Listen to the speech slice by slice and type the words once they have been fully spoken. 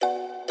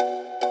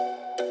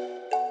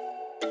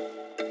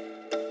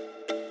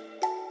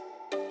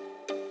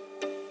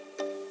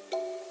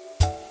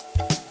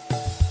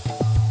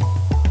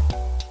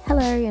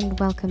Hello and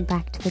welcome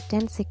back to the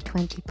Danzig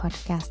 20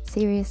 podcast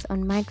series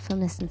on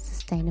mindfulness and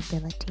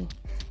sustainability.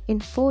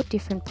 In 4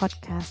 different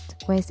podcasts,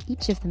 whereas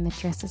each of them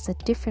addresses a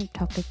different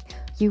topic,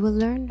 you will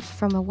learn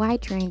from a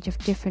wide range of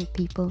different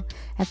people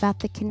about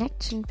the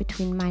connection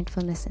between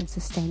mindfulness and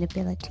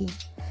sustainability,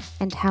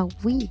 and how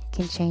we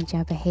can change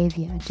our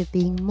behavior into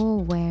being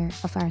more aware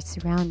of our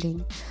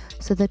surrounding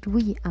so that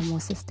we are more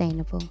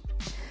sustainable.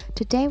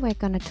 Today we're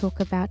going to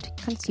talk about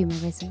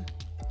consumerism.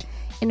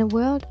 In a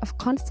world of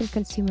constant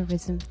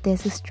consumerism,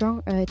 there's a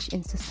strong urge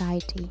in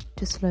society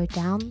to slow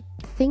down,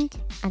 think,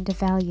 and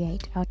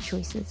evaluate our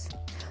choices.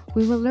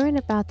 We will learn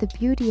about the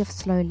beauty of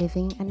slow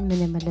living and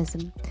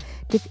minimalism,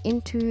 dip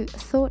into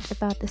thought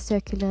about the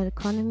circular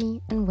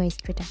economy and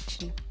waste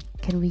reduction.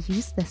 Can we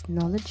use this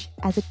knowledge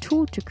as a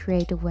tool to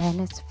create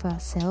awareness for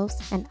ourselves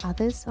and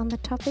others on the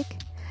topic?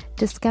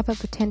 Discover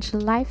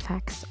potential life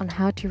hacks on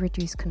how to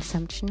reduce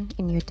consumption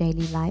in your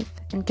daily life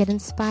and get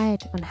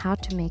inspired on how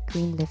to make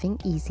green living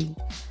easy.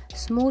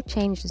 Small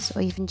changes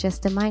or even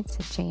just a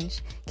mindset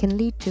change can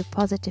lead to a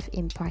positive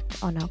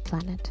impact on our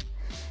planet.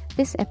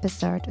 This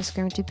episode is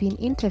going to be an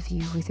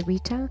interview with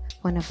Rita,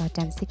 one of our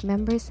Danzig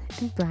members,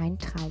 and Brian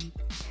Traum.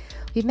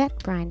 We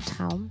met Brian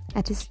Traum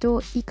at his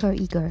store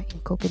Eco-Ego in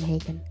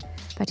Copenhagen,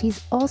 but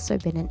he's also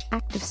been an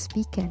active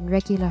speaker and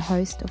regular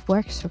host of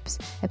workshops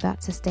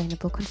about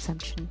sustainable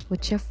consumption,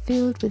 which are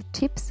filled with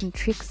tips and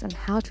tricks on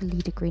how to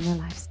lead a greener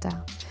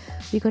lifestyle.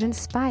 We got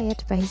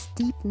inspired by his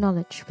deep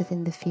knowledge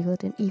within the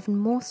field, and even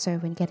more so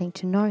when getting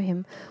to know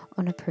him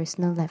on a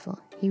personal level.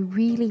 He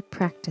really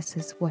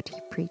practices what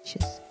he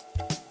preaches.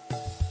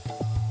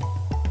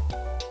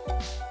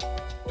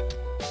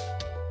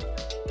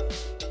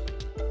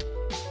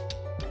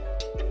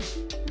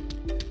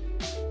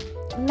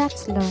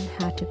 Let's learn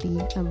how to be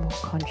a more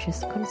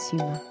conscious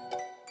consumer.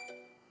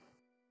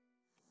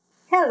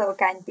 Hello,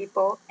 kind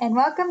people, and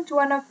welcome to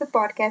one of the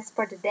podcasts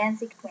for the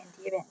Danzig 20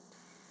 event.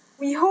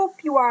 We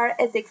hope you are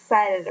as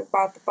excited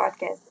about the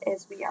podcast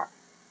as we are.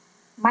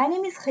 My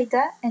name is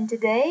Rita, and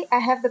today I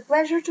have the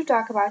pleasure to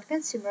talk about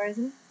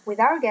consumerism with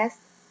our guest,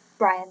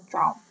 Brian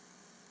Traum.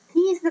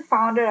 He is the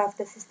founder of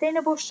the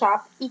sustainable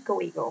shop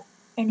Eco-Ego,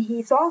 and he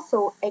is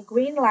also a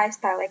green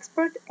lifestyle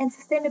expert and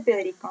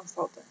sustainability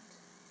consultant.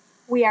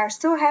 We are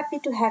so happy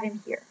to have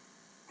him here.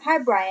 Hi,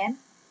 Brian.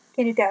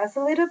 Can you tell us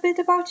a little bit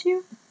about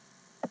you?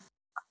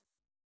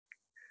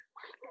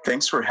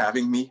 Thanks for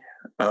having me.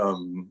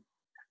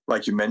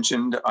 Like you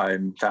mentioned,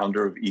 I'm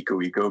founder of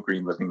Eco-Ego,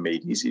 Green Living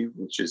Made Easy,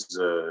 which is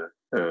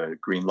a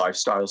green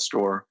lifestyle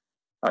store.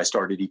 I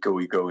started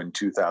Eco-Ego in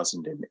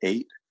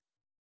 2008,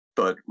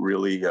 but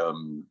really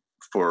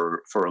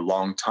for a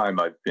long time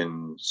I've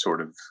been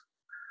sort of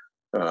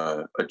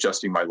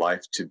adjusting my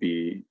life to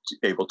be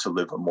able to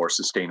live a more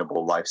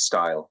sustainable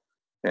lifestyle.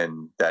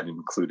 And that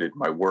included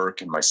my work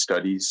and my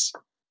studies.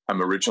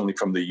 I'm originally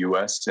from the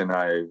US and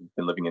I've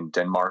been living in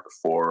Denmark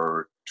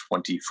for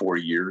 24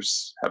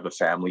 years, have a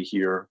family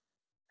here,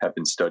 have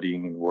been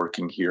studying and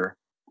working here,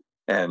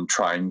 and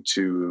trying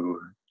to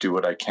do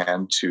what I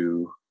can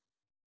to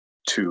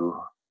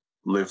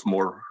live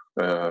more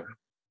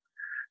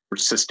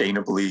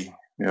sustainably,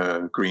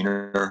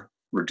 greener,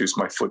 reduce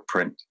my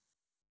footprint.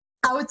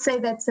 I would say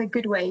that's a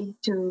good way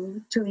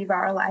to live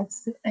our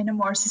lives in a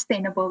more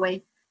sustainable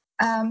way.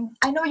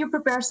 I know you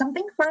prepared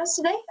something for us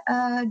today.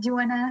 Do you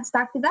want to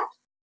start with that?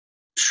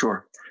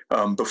 Sure.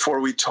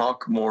 Before we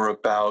talk more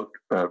about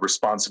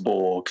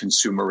responsible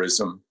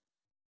consumerism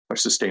or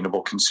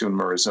sustainable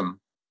consumerism,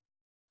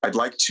 I'd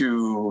like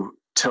to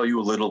tell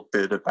you a little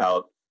bit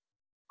about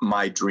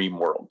my dream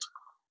world.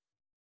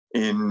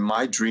 In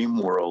my dream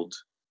world,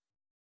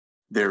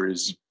 there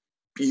is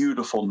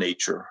beautiful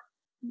nature.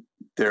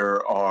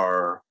 There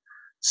are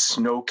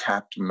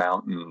snow-capped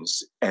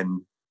mountains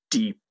and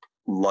deep,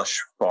 lush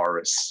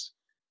forests,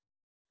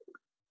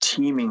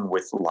 teeming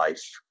with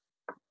life,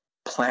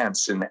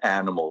 plants and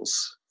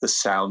animals, the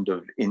sound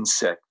of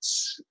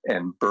insects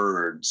and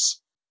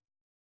birds.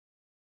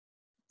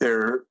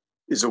 There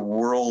is a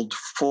world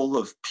full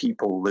of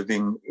people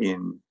living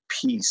in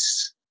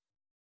peace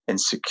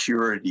and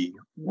security,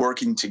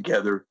 working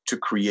together to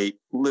create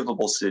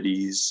livable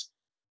cities,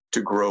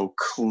 to grow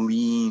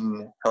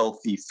clean,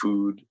 healthy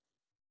food,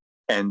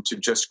 and to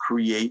just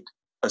create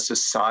a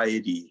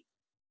society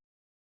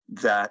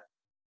that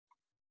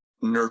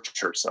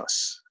nurtures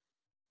us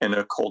and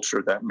a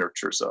culture that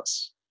nurtures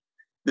us.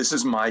 This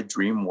is my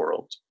dream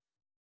world.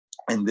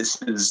 And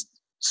this is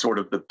sort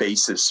of the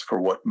basis for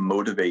what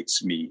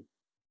motivates me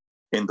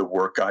in the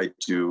work I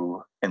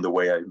do and the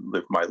way I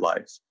live my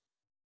life.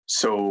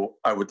 So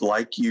I would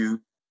like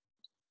you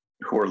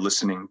who are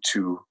listening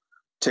to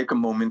take a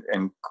moment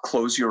and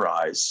close your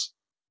eyes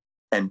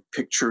and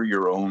picture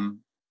your own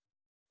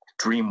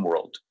dream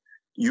world.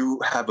 You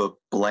have a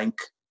blank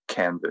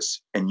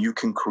canvas and you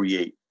can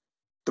create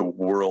the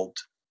world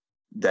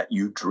that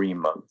you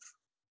dream of.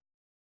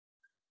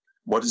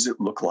 What does it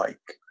look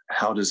like?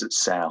 How does it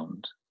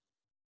sound?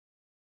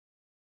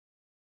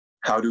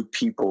 How do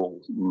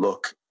people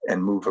look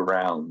and move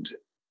around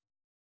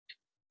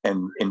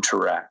and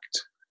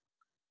interact?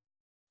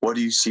 What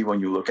do you see when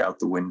you look out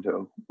the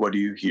window? What do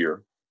you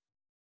hear?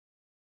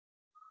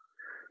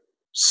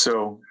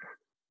 So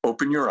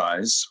open your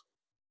eyes.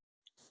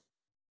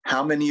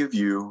 How many of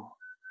you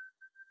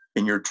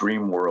in your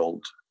dream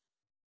world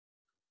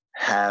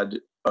had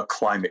a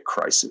climate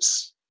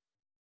crisis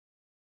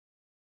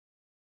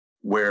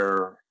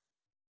where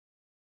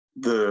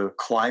the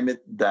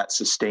climate that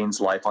sustains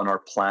life on our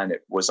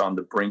planet was on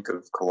the brink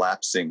of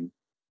collapsing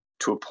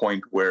to a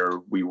point where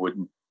we would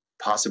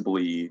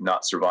possibly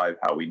not survive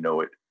how we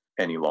know it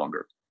any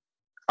longer?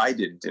 I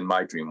didn't in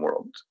my dream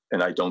world,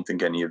 and I don't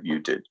think any of you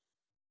did.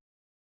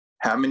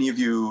 How many of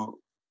you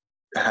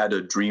had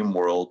a dream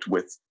world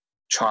with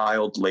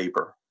child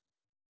labor,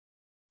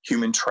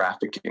 human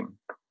trafficking,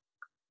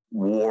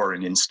 war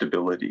and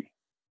instability,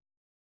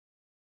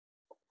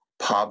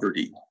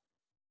 poverty,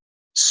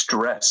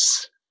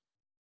 stress?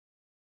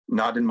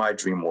 Not in my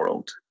dream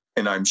world,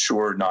 and I'm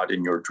sure not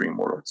in your dream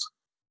worlds.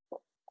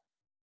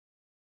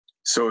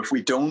 So if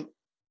we don't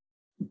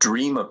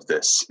dream of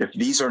this, if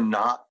these are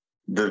not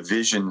the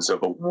visions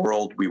of a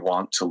world we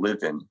want to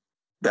live in,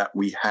 that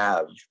we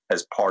have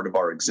as part of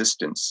our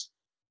existence,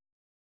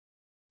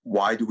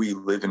 why do we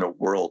live in a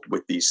world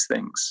with these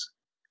things?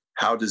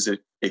 How does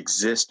it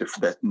exist if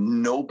that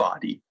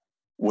nobody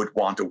would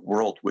want a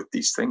world with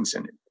these things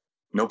in it?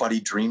 Nobody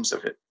dreams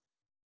of it.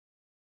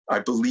 I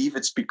believe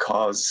it's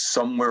because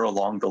somewhere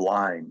along the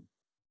line,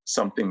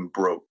 something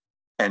broke,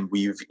 and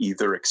we've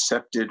either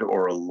accepted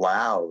or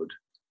allowed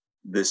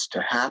this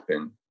to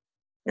happen.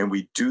 And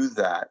we do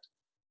that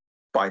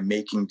by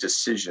making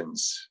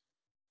decisions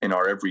in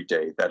our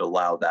everyday that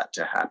allow that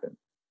to happen.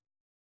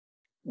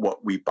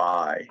 What we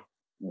buy,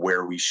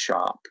 where we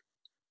shop,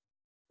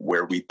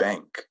 where we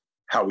bank,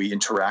 how we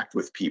interact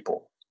with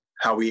people,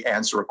 how we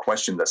answer a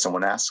question that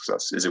someone asks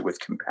us. Is it with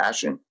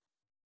compassion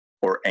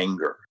or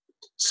anger?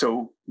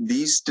 So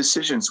these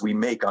decisions we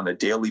make on a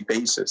daily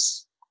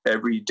basis,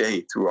 every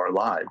day through our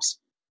lives,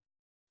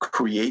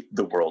 create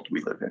the world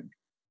we live in.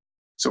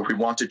 So if we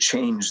want to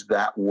change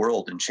that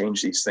world and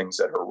change these things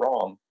that are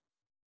wrong,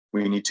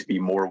 we need to be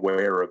more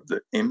aware of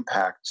the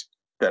impact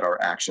that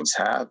our actions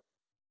have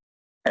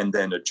and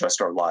then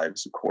adjust our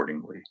lives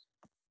accordingly.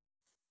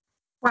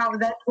 Wow,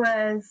 that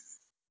was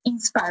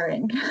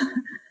inspiring,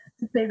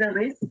 to say the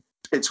least.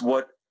 It's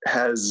what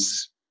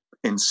has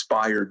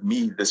inspired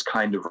me, this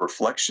kind of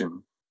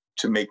reflection,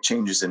 to make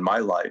changes in my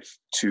life,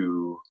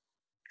 to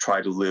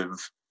try to live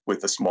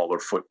with a smaller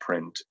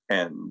footprint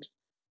and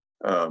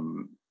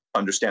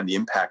understand the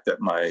impact that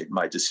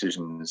my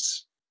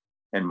decisions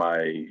and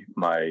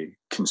my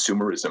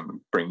consumerism,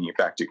 bringing it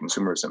back to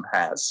consumerism,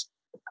 has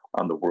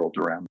on the world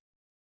around.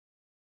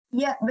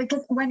 Yeah,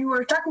 because when you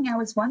were talking, I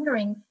was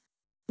wondering,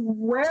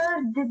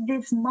 where did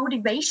this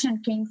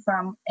motivation came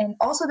from, and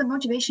also the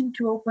motivation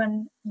to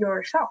open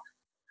your shop?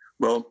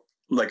 Well,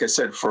 like I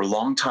said, for a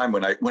long time,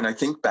 when I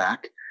think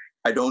back,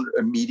 I don't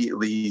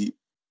immediately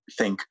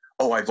think,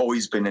 oh, I've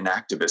always been an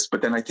activist.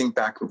 But then I think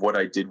back of what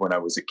I did when I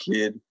was a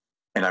kid,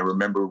 and I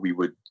remember we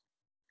would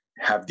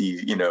have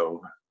these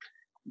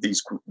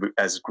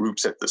as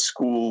groups at the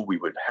school. We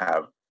would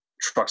have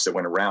trucks that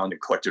went around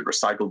and collected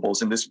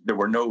recyclables, and there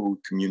were no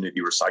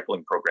community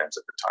recycling programs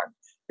at the time.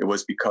 It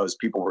was because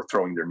people were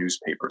throwing their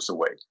newspapers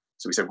away.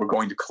 So we said, we're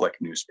going to collect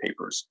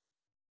newspapers.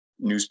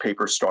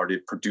 Newspapers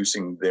started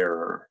producing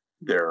their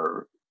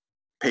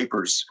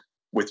papers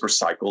with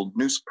recycled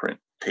newsprint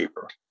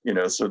paper.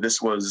 So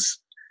this was,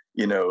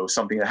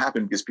 something that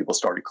happened because people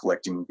started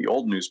collecting the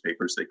old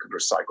newspapers. They could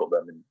recycle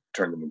them and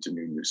turn them into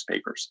new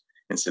newspapers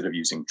instead of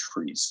using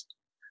trees.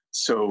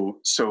 So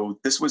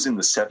this was in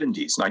the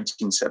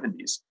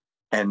 1970s.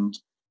 And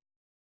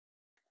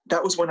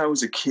that was when I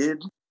was a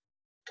kid.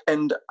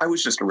 And I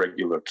was just a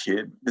regular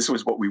kid. This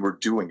was what we were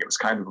doing. It was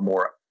kind of a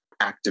more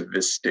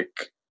activistic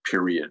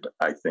period,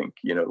 I think,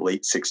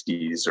 late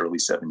 60s, early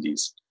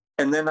 70s.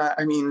 And then,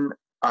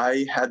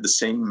 I had the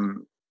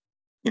same,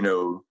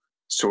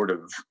 sort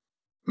of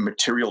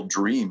material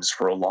dreams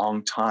for a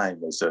long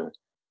time as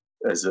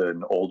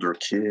an older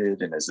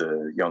kid and as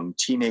a young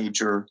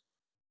teenager.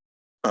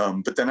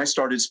 But then I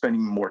started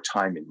spending more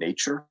time in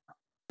nature,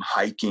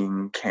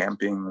 hiking,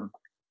 camping,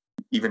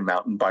 even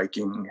mountain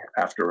biking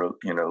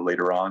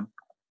later on.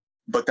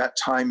 But that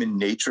time in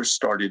nature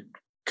started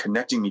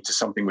connecting me to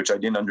something which I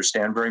didn't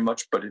understand very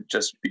much, but it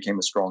just became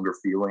a stronger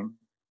feeling.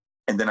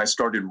 And then I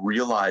started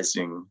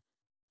realizing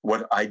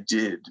what I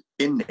did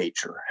in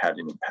nature had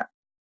an impact.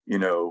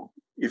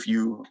 If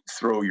you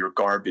throw your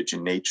garbage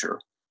in nature,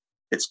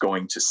 it's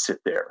going to sit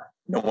there.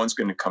 No one's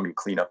going to come and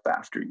clean up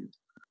after you.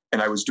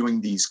 And I was doing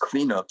these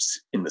cleanups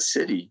in the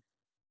city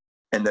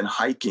and then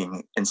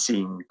hiking and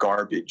seeing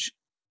garbage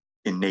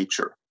in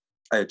nature.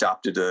 I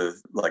adopted a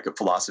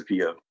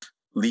philosophy of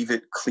leave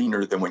it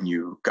cleaner than when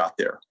you got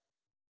there.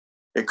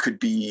 It could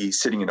be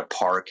sitting in a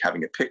park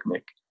having a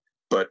picnic,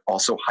 but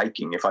also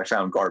hiking. If I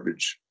found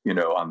garbage,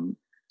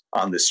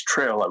 on this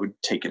trail, I would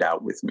take it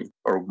out with me,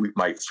 or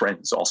my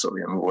friends also.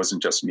 It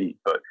wasn't just me,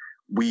 but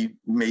we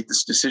made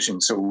this decision.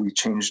 So we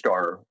changed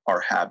our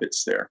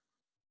habits there.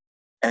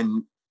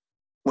 And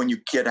when you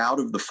get out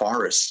of the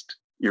forest,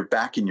 you're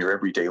back in your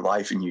everyday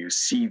life and you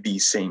see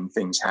these same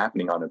things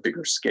happening on a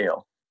bigger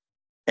scale.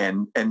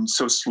 And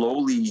so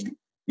slowly,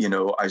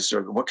 I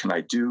started, what can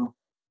I do?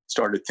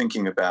 Started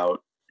thinking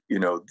about,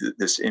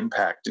 this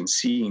impact and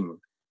seeing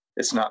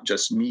it's not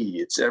just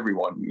me, it's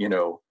everyone.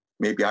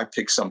 Maybe I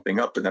pick something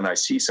up, but then I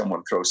see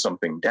someone throw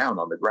something down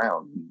on the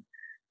ground,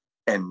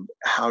 and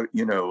how,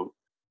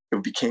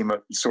 it became a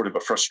sort of a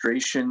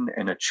frustration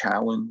and a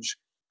challenge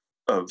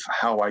of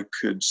how I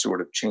could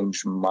sort of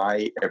change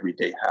my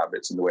everyday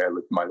habits and the way I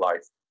live my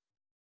life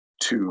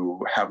to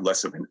have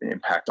less of an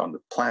impact on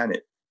the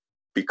planet,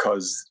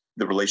 because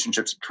the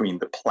relationships between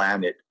the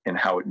planet and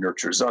how it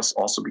nurtures us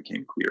also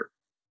became clear.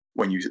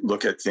 When you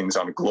look at things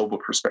on a global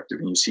perspective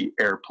and you see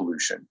air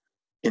pollution,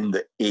 in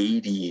the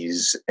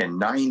 80s and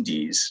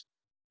 90s,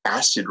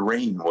 acid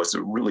rain was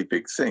a really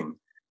big thing.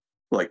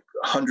 Like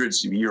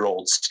hundreds of year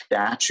old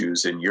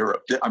statues in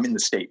Europe. I'm in the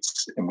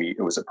States and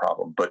it was a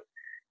problem, but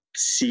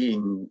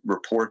seeing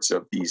reports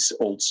of these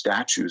old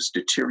statues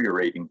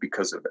deteriorating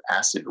because of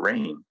acid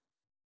rain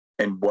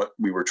and what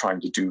we were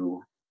trying to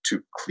do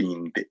to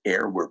clean the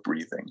air we're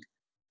breathing,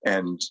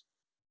 and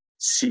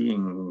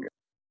seeing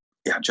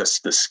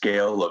just the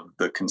scale of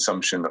the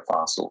consumption of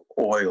fossil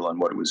oil and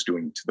what it was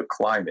doing to the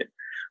climate.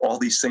 All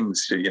these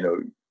things,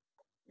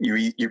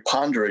 you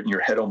ponder it and your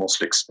head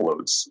almost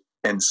explodes.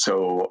 And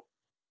so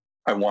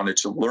I wanted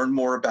to learn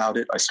more about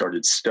it. I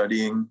started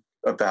studying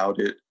about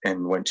it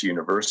and went to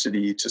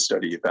university to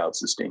study about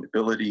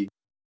sustainability,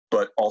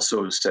 but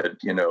also said,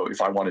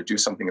 if I want to do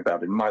something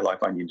about it in my life,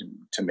 I need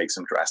to make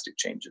some drastic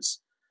changes.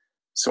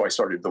 So I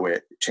started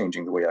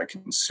changing the way I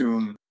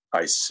consume.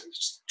 I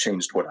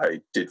changed what I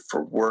did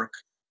for work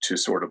to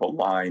sort of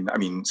align. I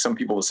mean, some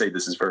people will say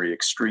this is very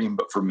extreme,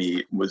 but for me,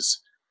 it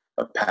was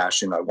a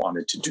passion I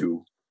wanted to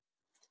do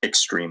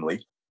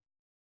extremely.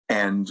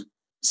 And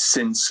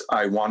since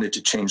I wanted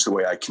to change the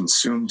way I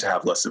consumed to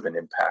have less of an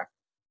impact,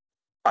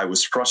 I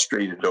was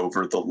frustrated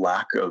over the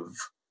lack of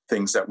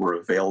things that were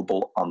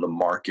available on the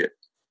market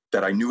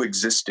that I knew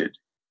existed,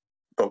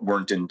 but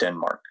weren't in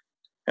Denmark.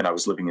 And I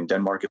was living in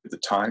Denmark at the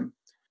time.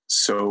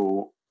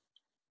 So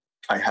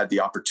I had the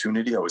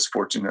opportunity, I was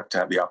fortunate enough to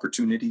have the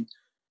opportunity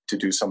to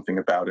do something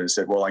about it. And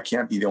said, well, I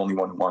can't be the only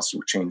one who wants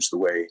to change the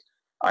way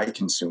I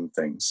consume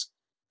things.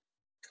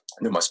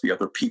 There must be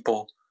other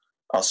people.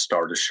 I'll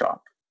start a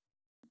shop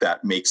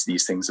that makes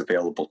these things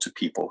available to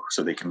people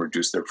so they can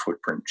reduce their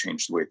footprint,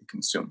 change the way they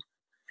consume.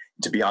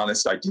 To be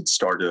honest, I did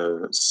start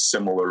a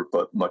similar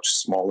but much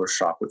smaller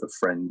shop with a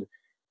friend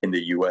in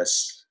the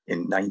US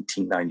in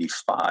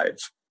 1995,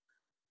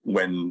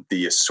 when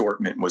the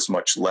assortment was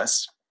much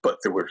less, but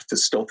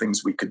there's still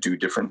things we could do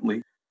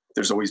differently.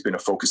 There's always been a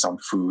focus on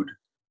food,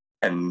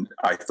 and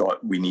I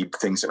thought we need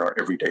things in our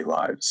everyday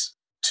lives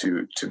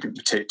to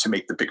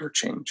make the bigger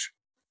change.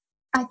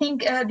 I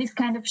think this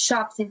kind of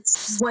shops,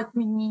 it's what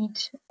we need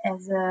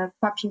as a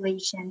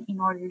population in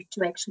order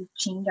to actually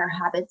change our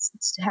habits.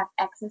 It's to have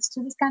access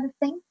to this kind of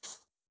thing.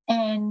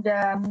 And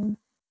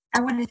I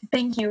wanted to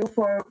thank you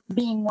for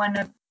being one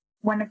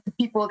of the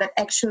people that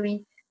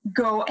actually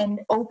go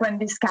and open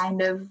this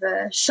kind of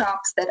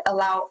shops that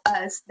allow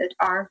us that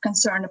are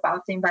concerned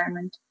about the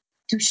environment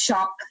to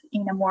shop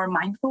in a more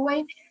mindful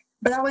way.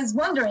 But I was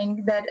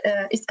wondering that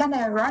it's kind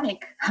of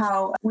ironic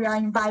how we are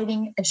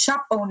inviting a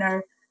shop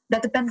owner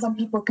that depends on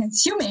people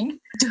consuming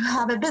to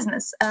have a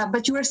business.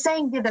 But you were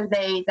saying the other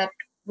day that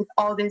with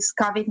all this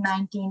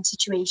COVID-19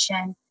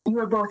 situation, you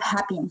were both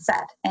happy and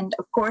sad. And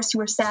of course, you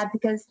were sad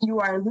because you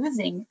are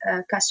losing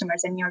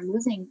customers and you're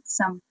losing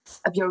some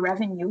of your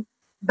revenue.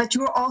 But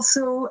you're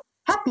also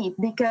happy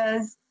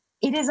because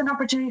it is an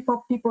opportunity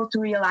for people to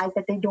realize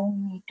that they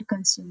don't need to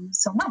consume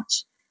so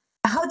much.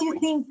 How do you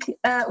think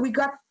we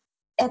got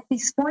at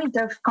this point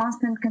of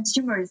constant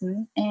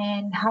consumerism,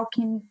 and how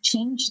can we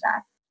change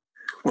that?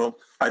 Well,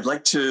 I'd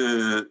like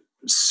to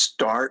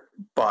start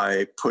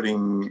by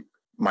putting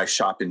my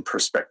shop in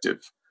perspective.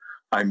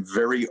 I'm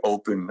very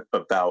open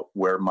about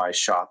where my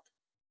shop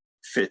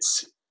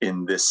fits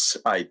in this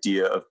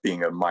idea of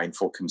being a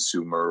mindful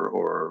consumer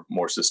or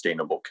more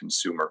sustainable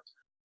consumer.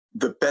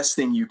 The best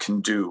thing you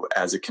can do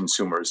as a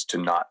consumer is to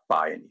not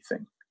buy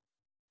anything.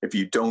 If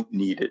you don't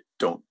need it,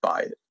 don't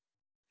buy it.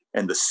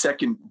 And the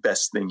second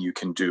best thing you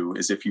can do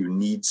is, if you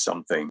need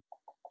something,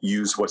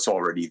 use what's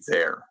already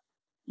there.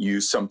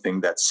 Use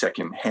something that's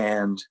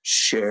secondhand,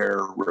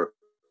 share,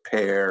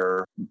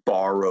 repair,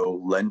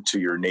 borrow, lend to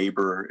your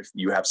neighbor. If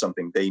you have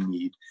something they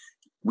need,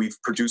 we've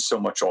produced so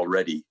much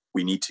already.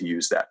 We need to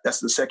use that. That's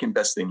the second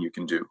best thing you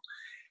can do.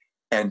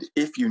 And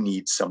if you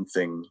need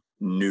something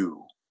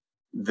new,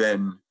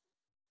 then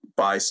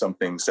buy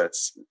something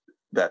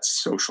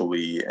that's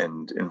socially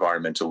and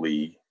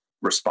environmentally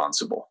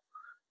responsible.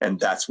 And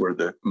that's where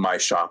my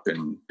shop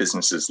and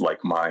businesses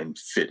like mine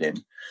fit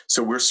in.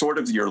 So we're sort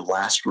of your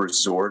last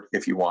resort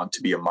if you want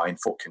to be a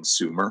mindful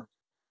consumer.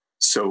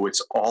 So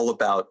it's all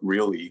about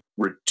really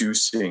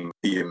reducing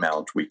the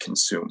amount we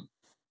consume.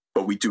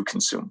 But we do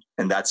consume.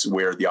 And that's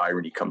where the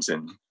irony comes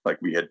in,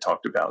 like we had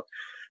talked about.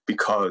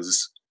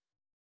 Because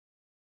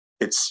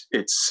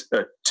It's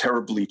a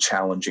terribly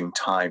challenging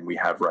time we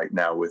have right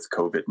now with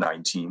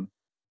COVID-19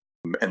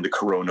 and the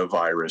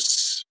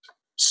coronavirus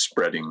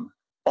spreading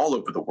all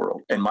over the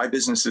world. And my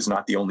business is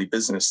not the only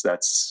business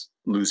that's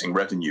losing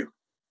revenue.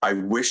 I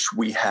wish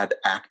we had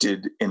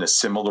acted in a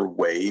similar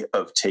way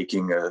of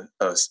taking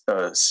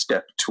a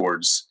step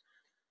towards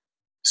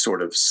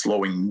sort of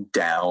slowing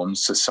down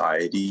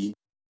society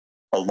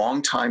a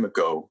long time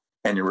ago,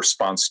 and in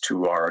response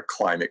to our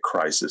climate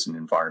crisis and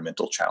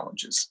environmental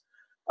challenges.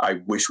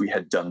 I wish we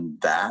had done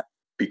that,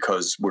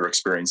 because we're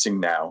experiencing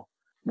now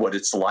what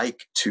it's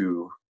like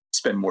to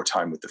spend more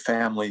time with the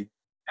family,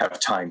 have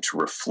time to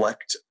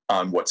reflect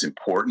on what's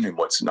important and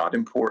what's not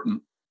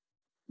important.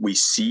 We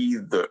see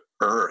the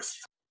earth.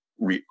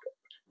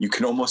 You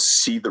can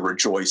almost see the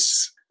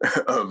rejoice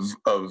of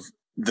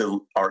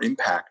our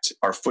impact.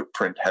 Our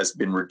footprint has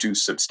been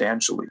reduced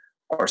substantially.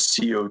 Our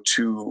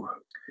CO2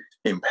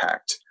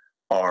 impact,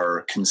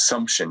 our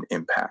consumption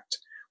impact.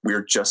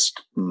 We're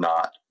just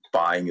not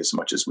buying as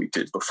much as we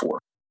did before.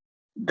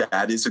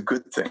 That is a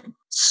good thing.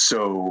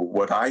 So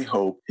what I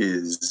hope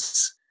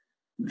is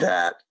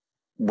that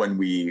when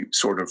we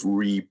sort of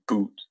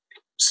reboot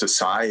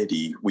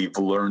society, we've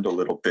learned a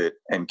little bit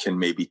and can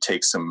maybe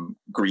take some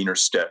greener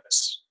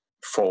steps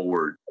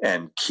forward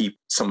and keep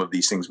some of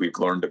these things we've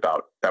learned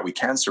about, that we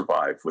can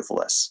survive with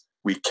less.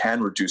 We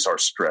can reduce our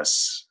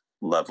stress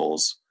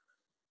levels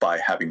by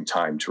having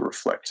time to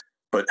reflect.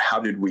 But how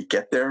did we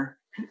get there?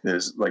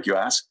 Is, like you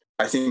asked,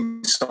 I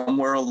think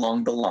somewhere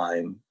along the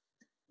line,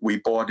 we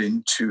bought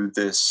into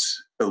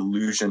this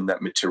illusion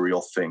that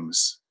material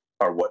things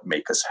are what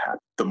make us happy.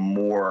 The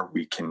more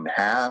we can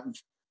have,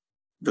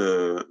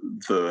 the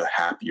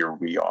happier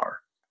we are.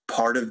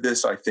 Part of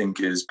this, I think,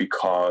 is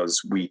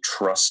because we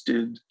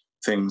trusted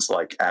things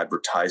like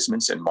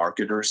advertisements and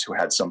marketers who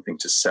had something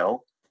to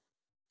sell,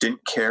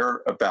 didn't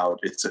care about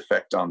its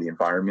effect on the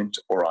environment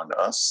or on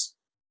us,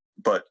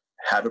 but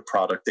had a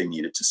product they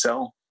needed to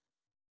sell.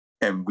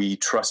 And we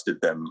trusted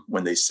them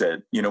when they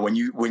said, when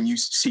you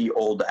see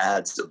old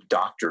ads of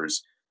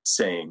doctors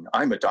saying,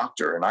 I'm a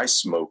doctor and I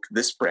smoke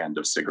this brand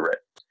of cigarette,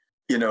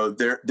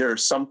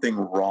 there's something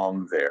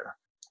wrong there.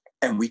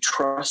 And we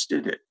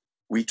trusted it.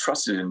 We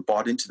trusted and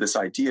bought into this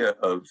idea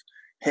of,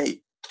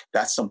 hey,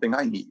 that's something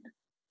I need.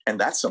 And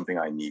that's something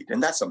I need.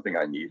 And that's something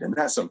I need. And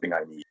that's something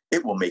I need.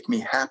 It will make me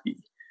happy.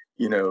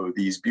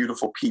 These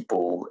beautiful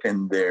people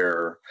in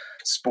their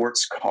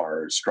sports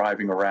cars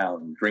driving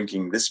around,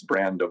 drinking this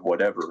brand of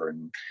whatever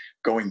and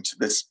going to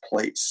this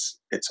place.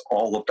 It's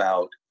all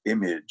about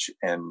image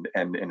and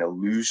an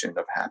illusion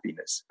of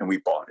happiness. And we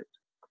bought it.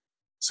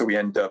 So we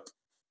end up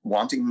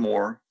wanting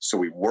more. So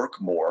we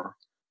work more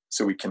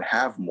so we can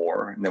have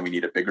more. And then we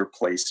need a bigger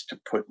place to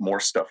put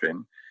more stuff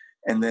in.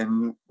 And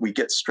then we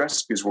get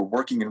stressed because we're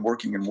working and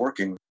working and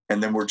working.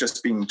 And then we're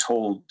just being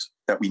told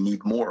that we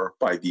need more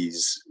by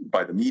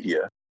the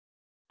media.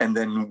 And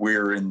then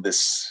we're in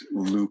this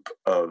loop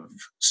of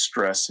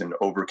stress and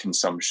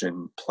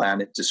overconsumption,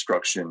 planet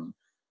destruction,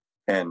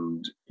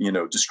 and,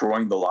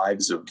 destroying the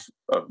lives of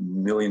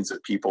millions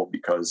of people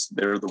because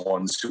they're the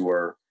ones who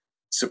are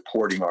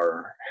supporting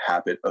our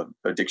habit of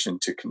addiction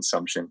to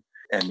consumption.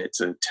 And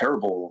it's a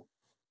terrible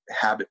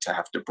habit to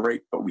have to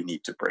break, but we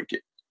need to break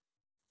it.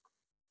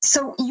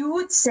 So you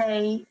would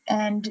say,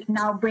 and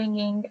now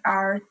bringing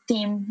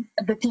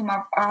the theme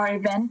of our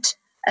event,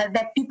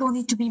 that people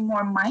need to be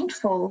more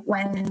mindful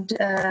when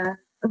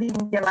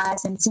living their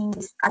lives and seeing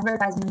these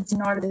advertisements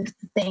in order to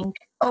think,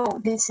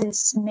 oh, this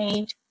is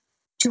made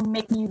to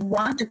make me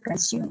want to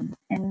consume,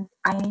 and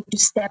I need to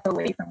step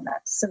away from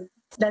that. So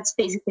that's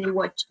basically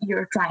what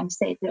you're trying to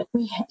say, that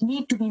we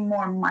need to be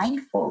more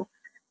mindful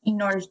in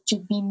order to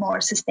be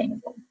more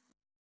sustainable.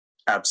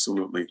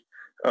 Absolutely.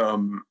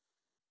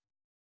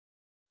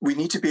 We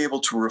need to be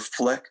able to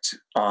reflect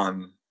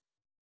on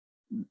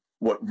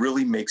what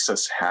really makes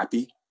us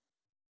happy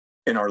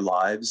in our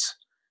lives.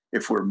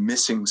 If we're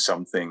missing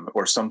something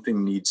or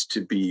something needs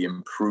to be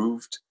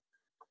improved,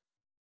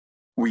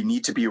 we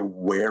need to be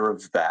aware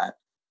of that.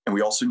 And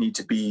we also need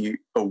to be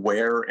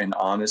aware and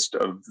honest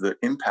of the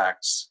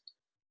impacts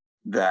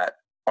that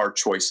our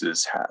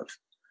choices have.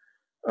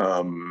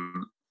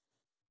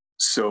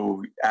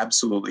 So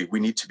absolutely, we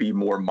need to be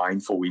more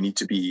mindful. We need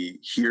to be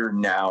here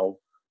now,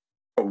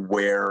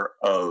 aware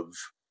of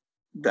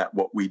that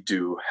what we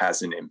do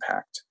has an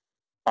impact.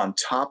 On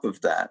top of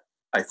that,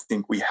 I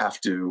think we have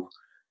to,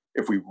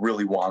 if we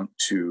really want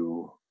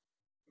to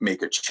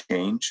make a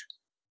change,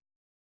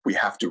 we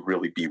have to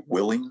really be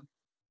willing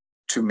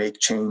to make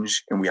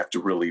change, and we have to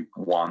really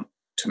want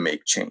to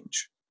make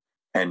change.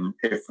 And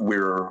if we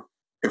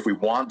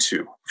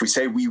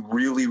say we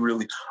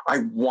really, I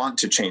want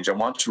to change, I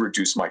want to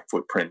reduce my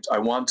footprint, I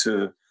want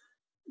to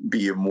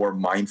be a more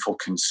mindful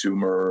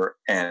consumer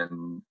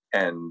and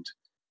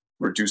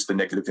reduce the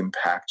negative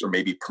impact, or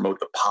maybe promote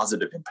the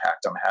positive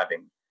impact I'm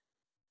having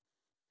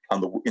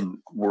in the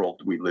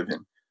world we live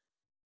in.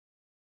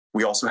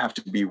 We also have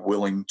to be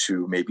willing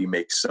to maybe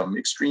make some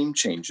extreme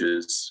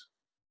changes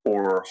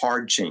or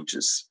hard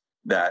changes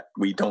that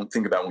we don't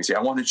think about when we say,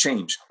 I want to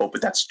change. Oh,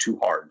 but that's too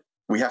hard.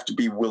 we have to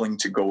be willing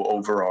to go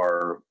over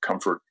our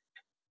comfort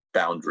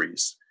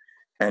boundaries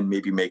and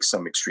maybe make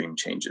some extreme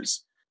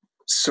changes.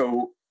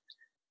 So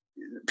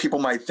people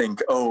might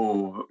think,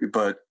 oh,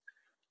 but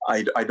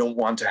I don't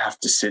want to have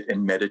to sit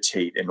and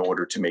meditate in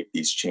order to make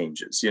these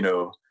changes, you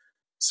know?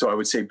 So I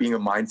would say being a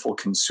mindful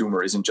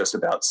consumer isn't just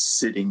about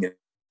sitting and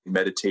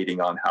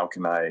meditating on how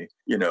can I,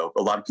 you know,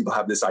 a lot of people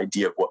have this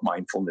idea of what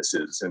mindfulness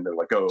is, and they're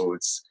like, oh,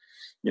 it's,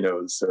 you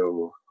know,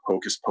 so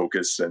hocus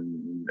pocus.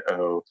 And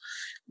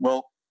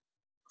well,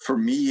 for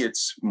me,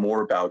 it's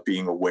more about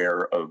being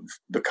aware of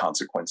the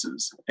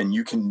consequences. And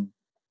you can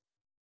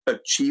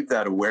achieve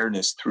that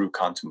awareness through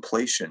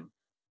contemplation,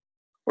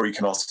 or you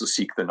can also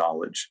seek the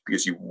knowledge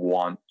because you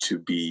want to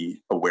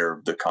be aware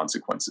of the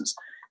consequences.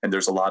 And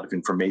there's a lot of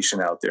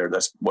information out there.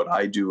 That's what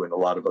I do, and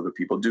a lot of other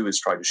people do, is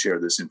try to share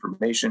this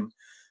information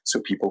so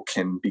people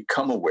can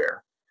become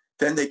aware.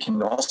 Then they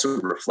can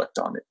also reflect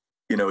on it.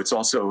 You know, it's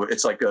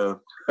like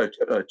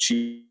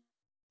achieving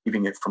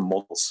it from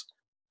multiples.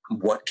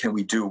 What can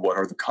we do? What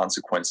are the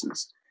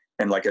consequences?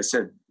 And like I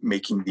said,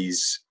 making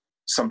these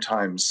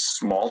sometimes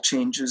small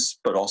changes,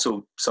 but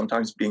also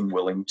sometimes being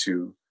willing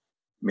to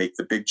make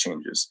the big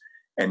changes.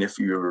 And if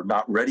you're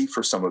not ready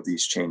for some of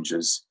these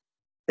changes,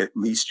 at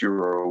least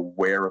you're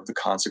aware of the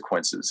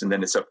consequences. And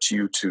then it's up to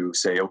you to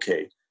say,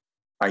 okay,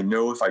 I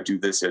know if I do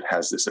this, it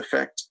has this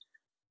effect,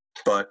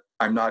 but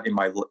I'm not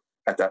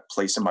at that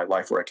place in my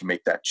life where I can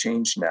make that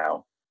change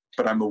now,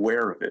 but I'm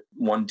aware of it.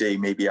 One day,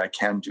 maybe I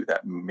can do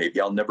that.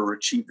 Maybe I'll never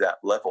achieve that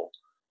level,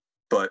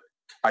 but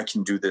I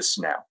can do this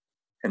now.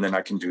 And then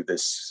I can do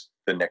this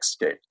the next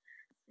day.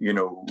 You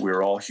know,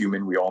 we're all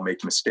human. We all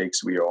make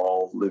mistakes. We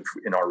all live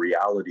in our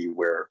reality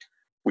where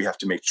we have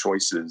to make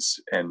choices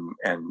and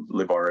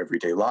live our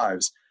everyday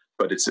lives.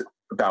 But it's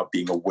about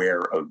being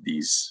aware of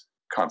these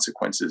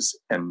consequences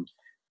and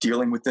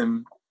dealing with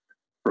them,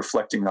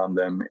 reflecting on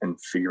them, and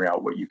figuring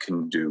out what you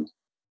can do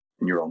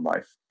in your own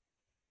life.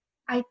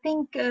 I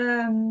think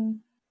it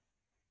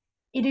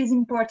is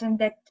important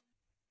that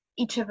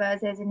each of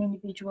us as an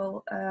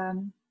individual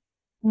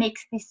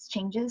makes these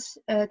changes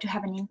to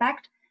have an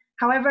impact.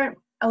 However,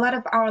 a lot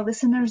of our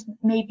listeners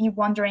may be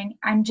wondering,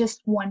 I'm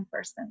just one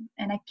person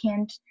and I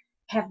can't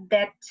have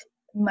that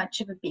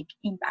much of a big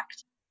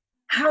impact.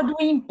 How do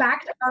we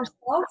impact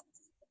ourselves,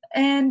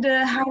 and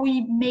how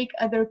we make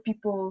other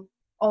people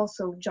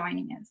also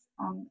joining us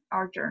on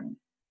our journey?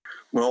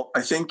 Well,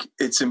 I think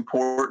it's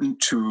important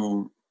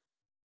to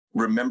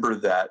remember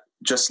that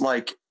just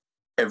like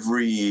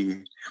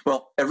every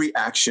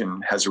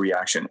action has a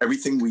reaction.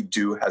 Everything we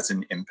do has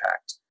an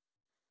impact.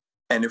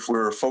 And if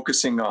we're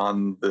focusing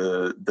on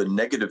the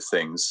negative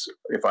things,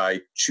 if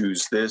I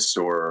choose this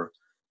or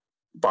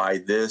buy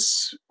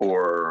this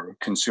or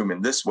consume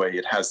in this way,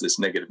 it has this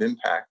negative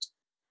impact.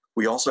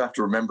 We also have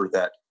to remember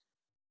that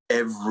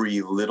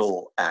every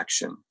little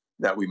action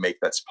that we make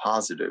that's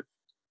positive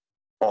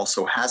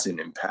also has an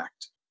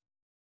impact.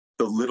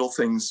 The little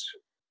things,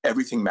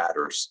 everything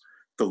matters.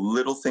 The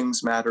little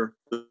things matter,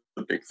 the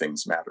big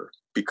things matter.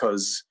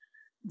 Because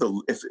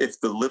if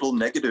the little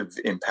negative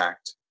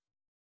impact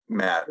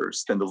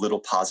matters, then the little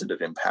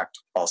positive impact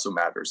also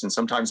matters. And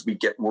sometimes we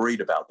get worried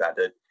about that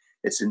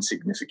it's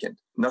insignificant.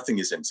 Nothing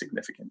is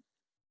insignificant,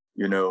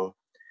 you know.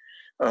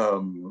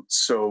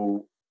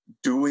 So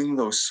doing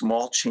those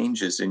small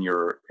changes in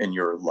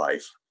your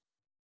life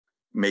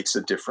makes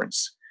a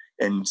difference.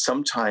 And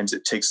sometimes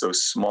it takes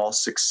those small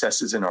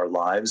successes in our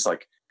lives.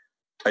 Like,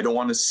 I don't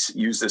want to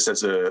use this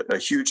as a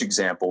huge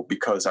example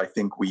because I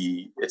think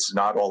it's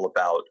not all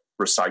about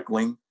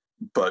recycling,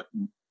 but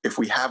if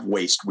we have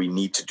waste, we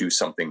need to do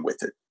something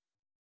with it.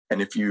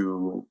 And if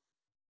you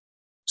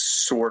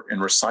sort and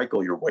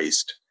recycle your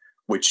waste,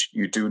 which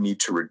you do need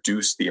to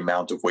reduce the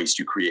amount of waste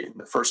you create in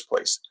the first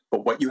place,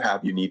 but what you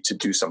have, you need to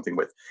do something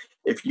with.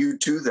 If you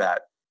do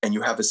that and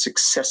you have a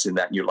success in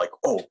that, and you're like,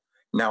 oh,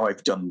 now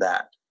I've done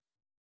that,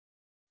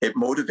 it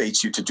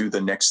motivates you to do the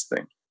next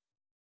thing.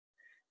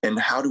 And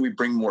how do we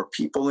bring more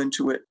people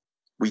into it?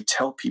 We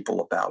tell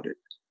people about it.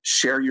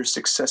 Share your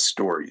success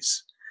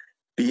stories.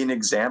 Be an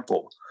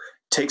example.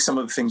 Take some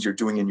of the things you're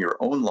doing in your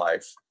own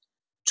life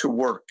to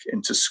work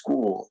and to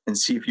school and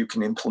see if you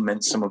can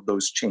implement some of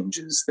those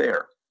changes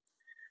there.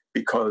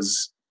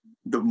 Because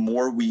the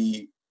more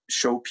we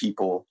show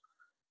people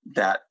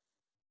that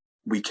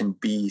we can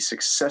be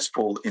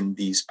successful in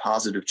these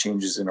positive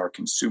changes in our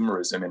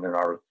consumerism and in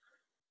our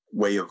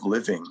way of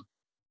living,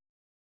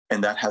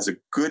 and that has a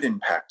good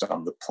impact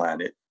on the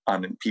planet,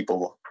 on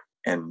people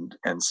and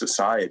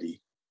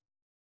society,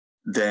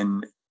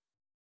 then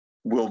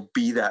will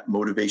be that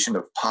motivation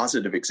of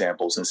positive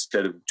examples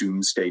instead of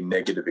doomsday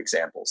negative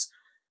examples.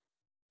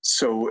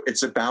 So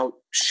it's about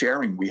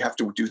sharing. We have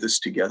to do this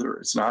together.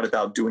 It's not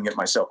about doing it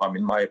myself. I'm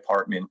in my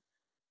apartment,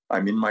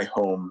 I'm in my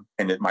home,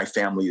 and my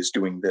family is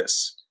doing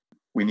this.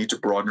 We need to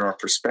broaden our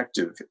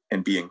perspective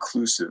and be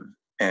inclusive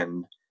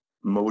and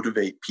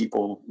motivate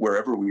people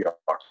wherever we are.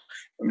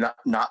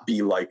 Not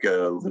be like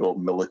a little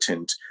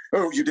militant.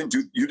 Oh, you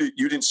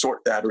didn't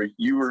sort that, or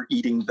you were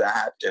eating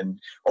that, and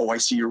oh, I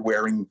see you're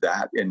wearing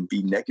that, and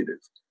be negative.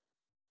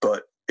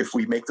 But if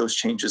we make those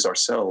changes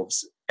ourselves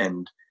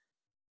and,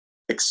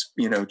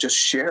 just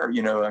share,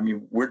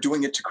 we're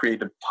doing it to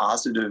create a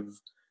positive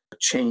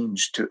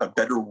change to a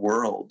better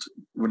world,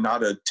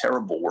 not a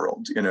terrible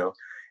world,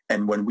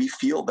 And when we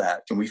feel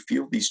that and we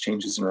feel these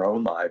changes in our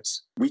own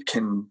lives, we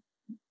can,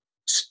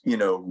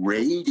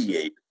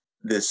 radiate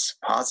this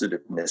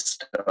positiveness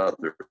to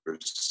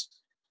others.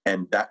 And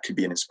that could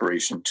be an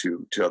inspiration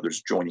to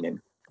others joining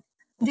in.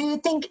 Do you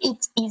think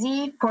it's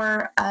easy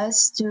for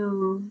us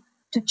to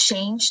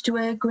change to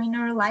a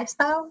greener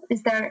lifestyle?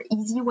 Is there an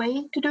easy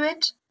way to do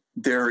it?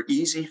 There are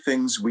easy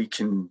things we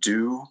can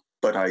do,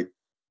 but I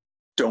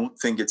don't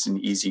think it's an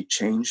easy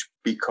change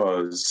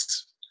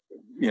because,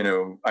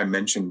 I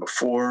mentioned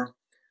before,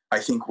 I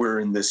think we're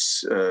in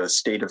this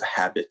state of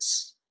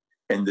habits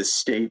and this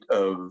state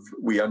of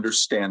we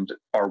understand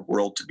our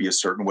world to be a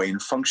certain way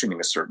and functioning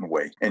a certain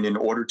way. And in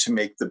order to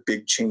make the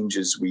big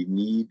changes, we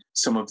need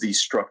some of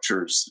these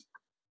structures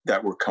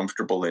that we're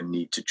comfortable in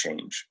need to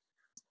change.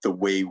 The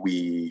way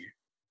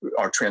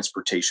our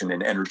transportation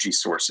and energy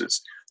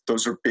sources,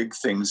 those are big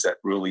things that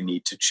really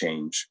need to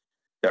change,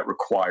 that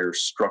require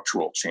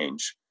structural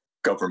change,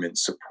 government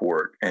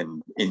support,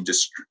 and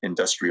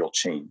industrial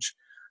change.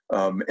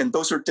 And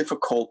those are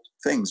difficult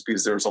things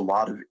because there's a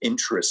lot of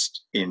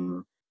interest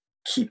in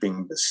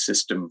keeping the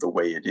system the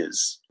way it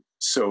is.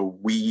 So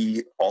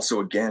we also,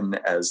 again,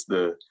 as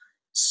the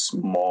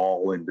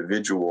small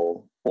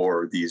individual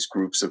or these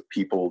groups of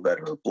people that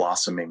are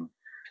blossoming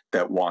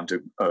that want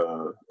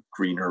a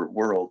greener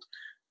world,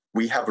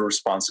 we have a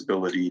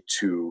responsibility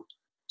to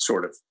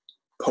sort of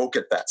poke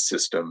at that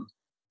system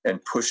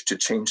and push to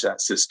change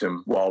that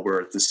system while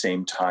we're at the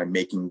same time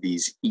making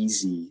these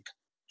easy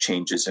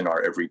changes in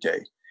our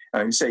everyday.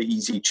 And I say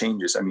easy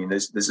changes. I mean,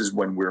 this is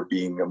when we're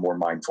being a more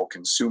mindful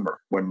consumer,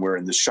 when we're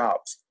in the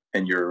shop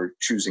and you're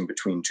choosing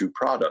between two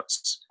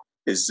products.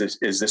 Is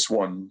this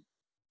one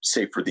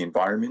safe for the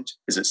environment?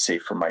 Is it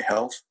safe for my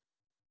health?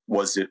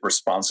 Was it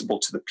responsible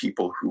to the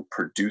people who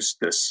produced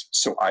this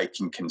so I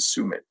can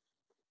consume it?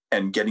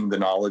 And getting the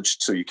knowledge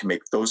so you can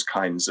make those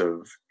kinds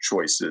of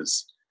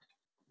choices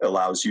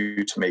allows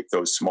you to make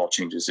those small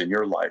changes in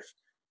your life.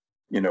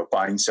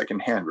 Buying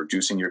secondhand,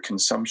 reducing your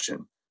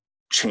consumption,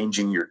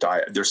 changing your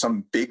diet. There's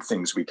some big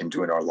things we can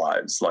do in our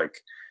lives, like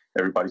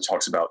everybody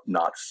talks about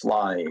not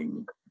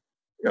flying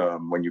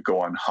when you go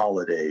on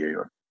holiday,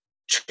 or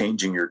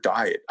changing your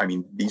diet. I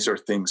mean, these are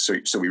things,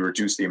 so we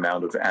reduce the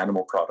amount of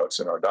animal products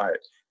in our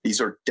diet.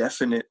 These are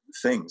definite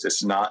things.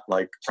 It's not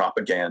like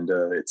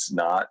propaganda. It's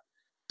not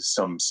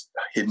some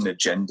hidden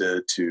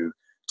agenda to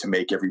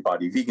make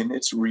everybody vegan.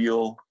 It's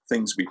real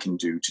things we can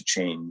do to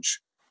change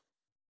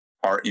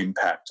our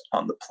impact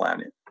on the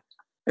planet.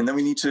 And then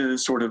we need to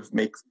sort of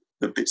make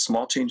the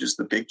small changes,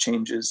 the big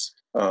changes,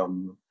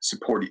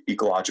 support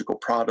ecological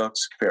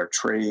products, fair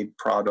trade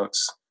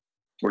products,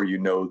 where you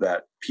know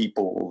that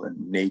people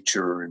and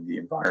nature and the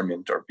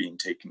environment are being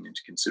taken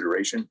into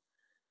consideration.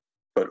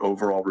 But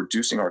overall,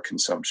 reducing our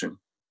consumption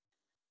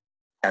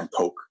and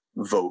vote.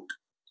 Vote.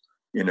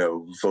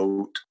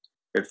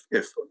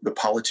 If the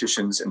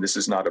politicians, and this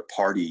is not a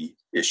party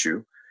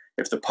issue,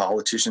 if the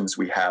politicians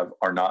we have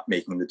are not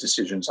making the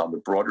decisions on the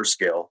broader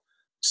scale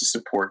to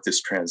support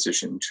this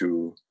transition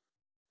to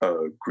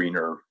a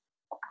greener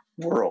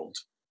world,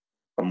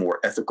 a more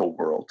ethical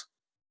world,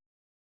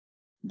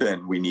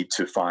 then we need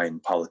to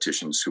find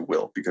politicians who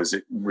will, because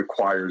it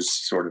requires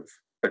sort of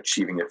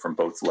achieving it from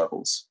both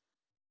levels.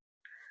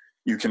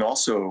 You can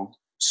also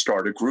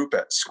start a group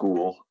at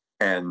school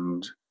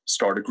and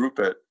start a group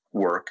at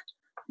work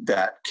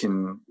that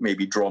can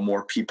maybe draw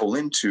more people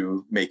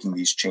into making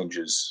these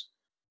changes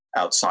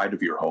outside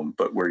of your home,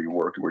 but where you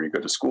work, where you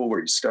go to school, where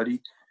you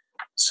study.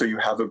 So you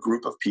have a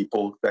group of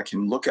people that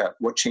can look at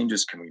what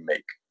changes can we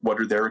make? What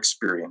are their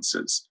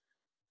experiences?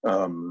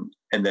 And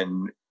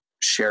then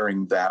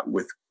sharing that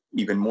with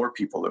even more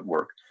people at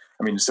work.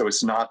 I mean, so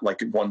it's not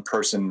like a one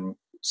person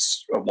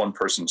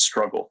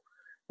struggle.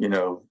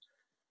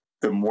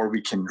 The more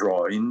we can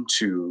draw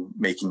into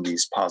making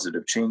these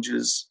positive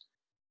changes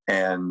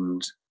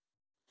and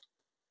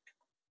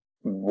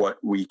what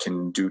we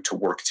can do to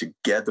work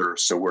together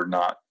so we're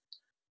not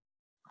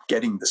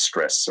getting the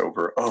stress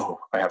over,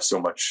 I have so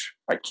much,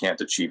 I can't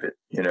achieve it.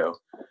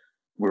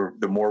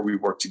 The more we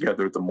work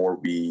together, the more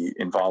we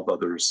involve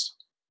others,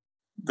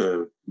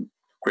 the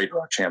greater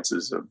our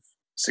chances of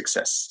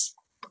success.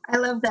 I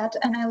love that.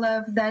 And I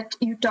love that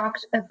you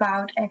talked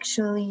about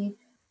actually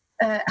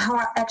how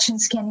our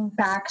actions can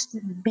impact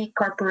big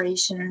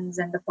corporations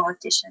and the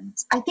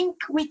politicians. I think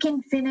we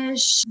can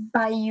finish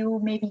by you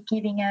maybe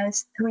giving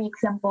us 3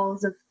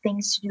 examples of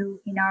things to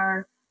do in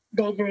our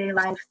day-to-day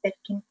life that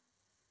can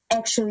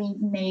actually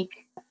make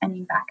an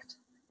impact.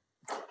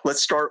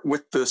 Let's start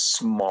with the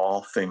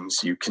small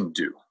things you can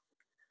do.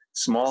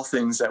 Small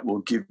things that will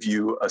give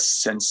you a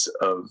sense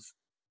of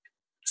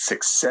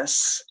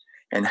success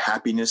and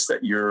happiness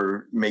that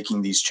you're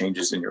making these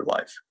changes in your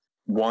life.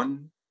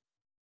 1,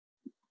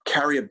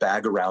 carry a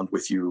bag around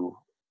with you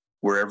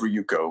wherever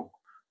you go,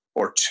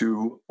 or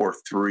 2 or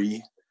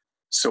 3.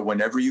 So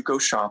whenever you go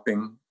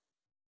shopping,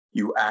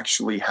 you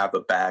actually have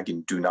a bag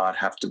and do not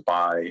have to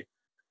buy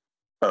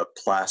a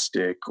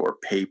plastic or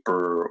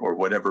paper or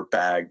whatever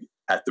bag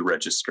at the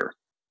register.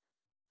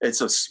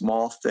 It's a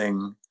small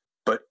thing,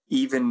 but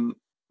even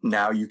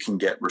now you can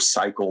get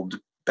recycled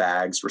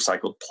bags,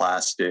 recycled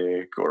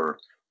plastic, or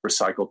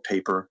recycled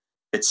paper.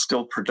 It's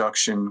still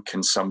production,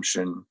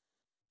 consumption,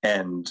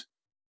 and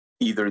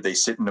either they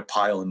sit in a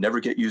pile and never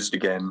get used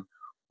again,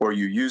 or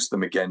you use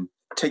them again.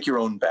 Take your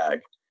own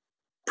bag,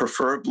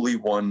 preferably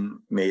one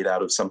made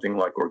out of something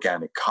like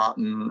organic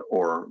cotton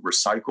or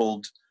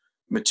recycled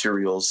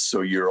materials,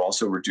 so you're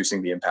also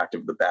reducing the impact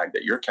of the bag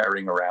that you're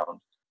carrying around.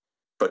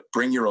 But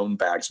bring your own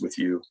bags with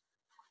you.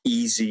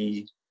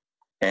 Easy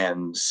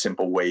and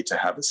simple way to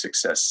have a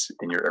success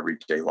in your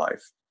everyday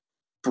life.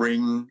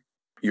 Bring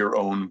your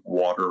own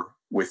water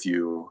with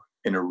you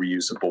in a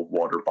reusable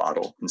water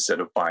bottle instead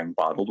of buying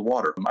bottled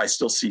water. I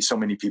still see so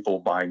many people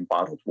buying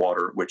bottled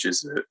water, which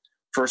is,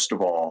 first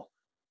of all,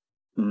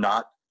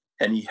 not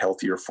any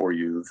healthier for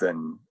you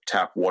than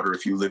tap water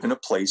if you live in a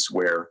place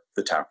where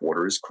the tap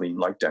water is clean,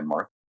 like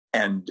Denmark,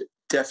 and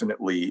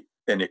definitely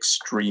an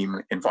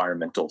extreme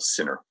environmental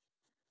sinner.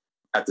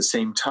 At the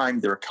same time,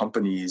 there are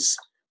companies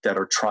that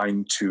are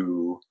trying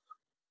to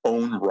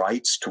own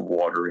rights to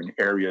water in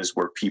areas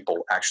where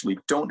people actually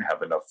don't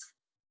have enough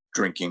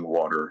drinking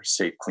water,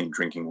 safe, clean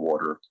drinking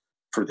water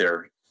for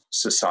their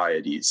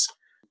societies.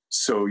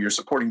 So you're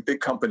supporting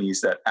big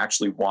companies that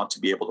actually want to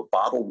be able to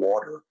bottle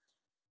water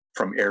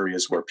from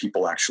areas where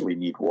people actually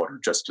need water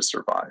just to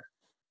survive.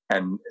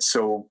 And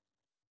so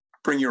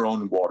bring your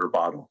own water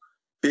bottle.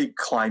 Big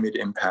climate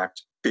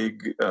impact,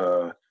 big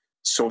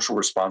social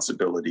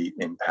responsibility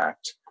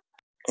impact.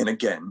 And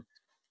again,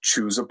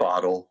 choose a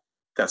bottle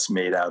that's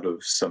made out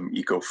of some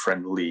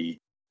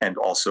eco-friendly and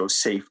also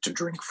safe to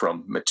drink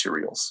from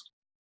materials.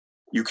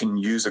 You can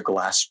use a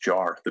glass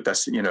jar. The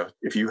best,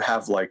 if you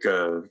have like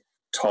a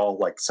tall,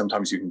 like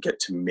sometimes you can get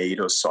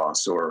tomato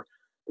sauce or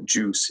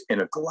juice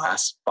in a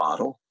glass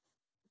bottle,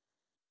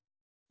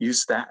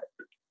 use that.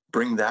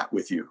 Bring that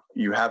with you.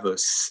 You have a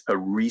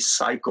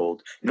recycled,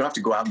 you don't have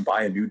to go out and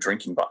buy a new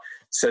drinking bottle,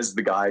 says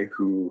the guy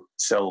who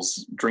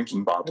sells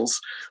drinking bottles,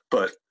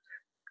 but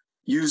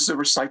use a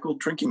recycled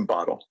drinking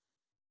bottle.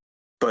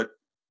 But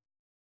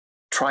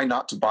try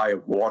not to buy a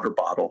water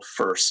bottle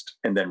first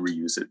and then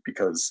reuse it,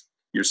 because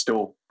you're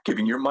still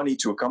giving your money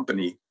to a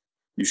company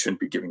you shouldn't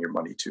be giving your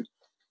money to.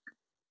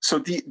 So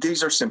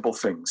these are simple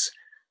things.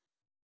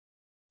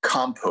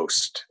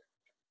 Compost.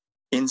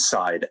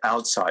 Inside,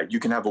 outside, you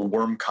can have a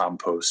worm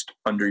compost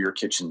under your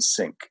kitchen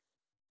sink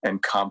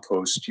and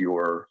compost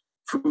your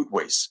food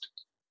waste.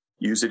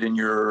 Use it in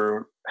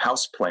your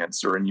house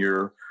plants or in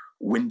your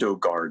window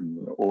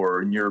garden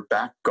or in your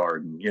back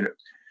garden,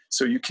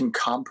 so you can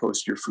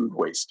compost your food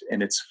waste,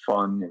 and it's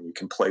fun, and you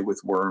can play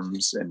with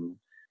worms, and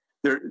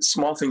there are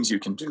small things you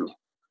can do.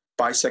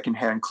 Buy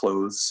secondhand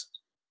clothes.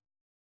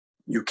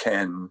 You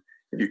can,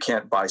 if you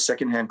can't buy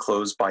secondhand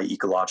clothes, buy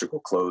ecological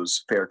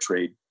clothes, fair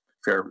trade,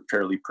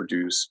 fairly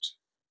produced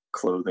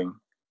clothing.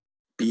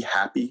 Be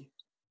happy.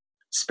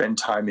 Spend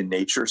time in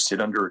nature.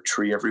 Sit under a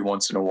tree every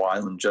once in a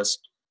while and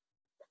just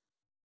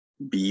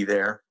be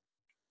there.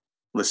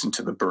 Listen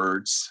to the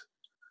birds.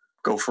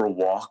 Go for a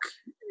walk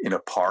in a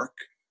park.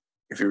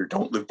 If you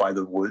don't live by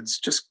the woods,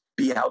 just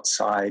be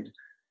outside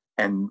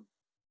and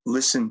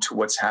listen to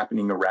what's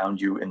happening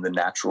around you in the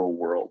natural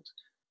world.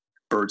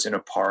 Birds in a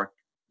park,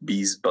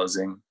 bees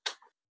buzzing.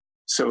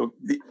 So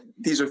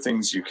these are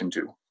things you can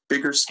do.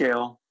 Bigger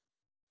scale.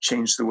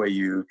 Change the way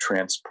you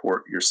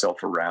transport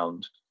yourself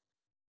around.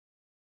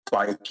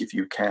 Bike if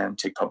you can,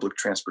 take public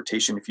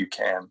transportation if you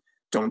can.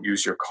 Don't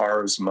use your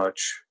car as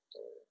much,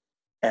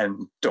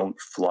 and don't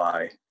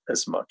fly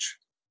as much.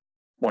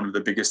 One of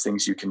the biggest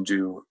things you can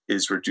do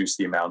is reduce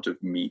the amount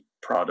of meat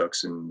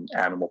products and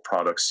animal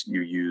products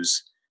you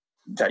use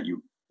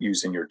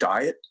in your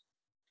diet,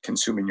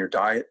 consume in your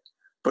diet,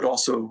 but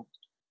also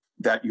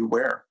that you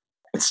wear.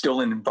 It's still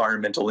an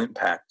environmental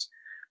impact.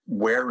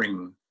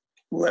 Wearing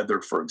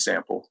leather, for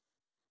example,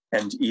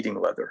 and eating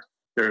leather.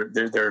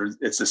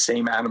 It's the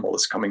same animal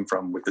it's coming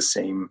from with the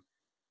same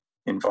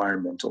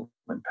environmental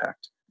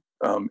impact.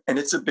 And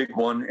it's a big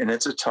one, and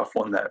it's a tough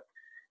one that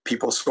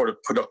people sort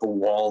of put up a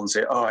wall and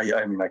say, I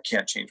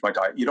can't change my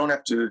diet. You don't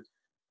have to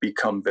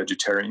become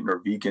vegetarian or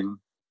vegan,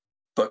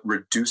 but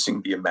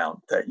reducing the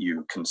amount that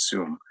you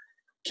consume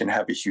can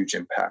have a huge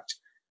impact.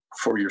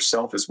 For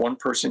yourself as one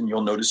person,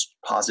 you'll notice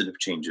positive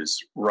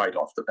changes right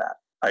off the bat.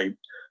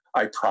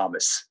 I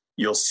promise.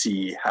 You'll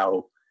see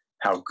how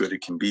good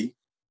it can be.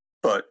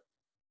 But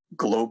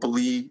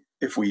globally,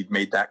 if we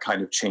made that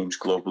kind of change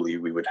globally,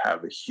 we would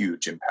have a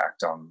huge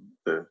impact on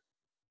the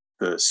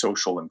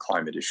social and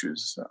climate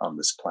issues on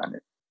this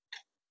planet.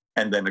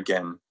 And then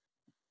again,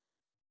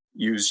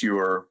 use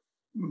your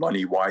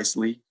money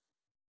wisely.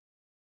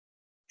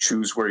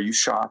 Choose where you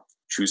shop,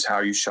 choose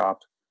how you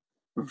shop,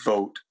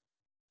 vote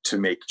to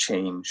make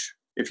change.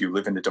 If you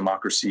live in a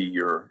democracy,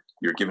 you're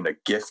given a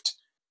gift.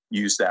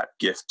 Use that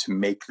gift to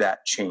make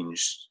that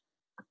change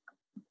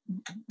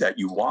that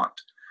you want.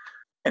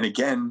 And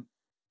again,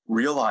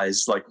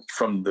 realize, like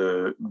from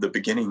the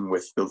beginning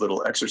with the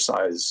little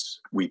exercise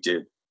we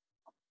did,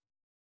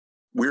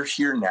 we're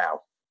here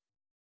now.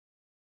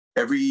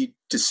 Every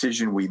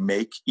decision we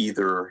make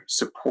either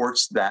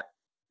supports the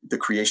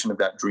creation of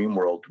that dream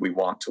world we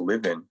want to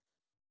live in,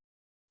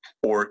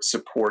 or it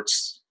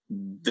supports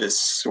this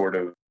sort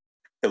of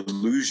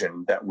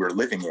illusion that we're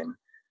living in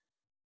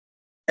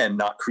and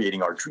not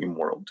creating our dream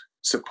world,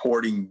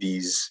 supporting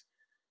these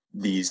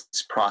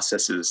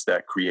processes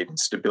that create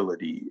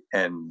instability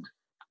and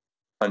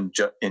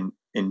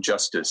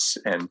injustice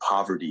and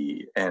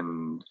poverty,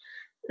 and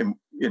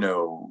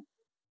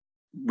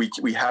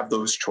we have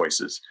those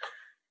choices.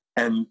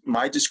 And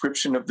my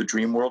description of the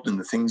dream world and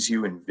the things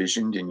you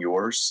envisioned in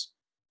yours,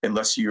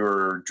 unless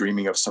you're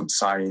dreaming of some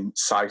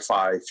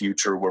sci-fi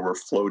future where we're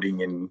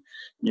floating in,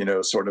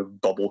 sort of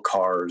bubble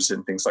cars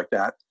and things like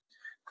that,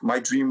 my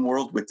dream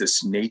world with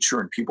this nature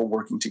and people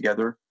working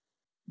together,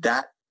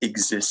 that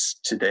exists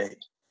today.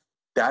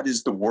 That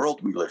is the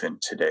world we live in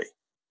today.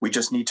 We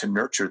just need to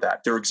nurture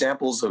that. There are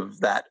examples of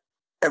that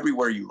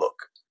everywhere you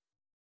look.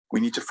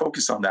 We need to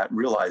focus on that and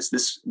realize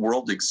this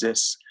world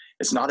exists.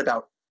 It's not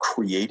about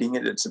creating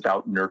it, it's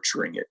about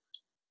nurturing it.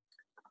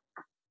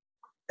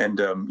 And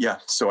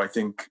so I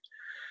think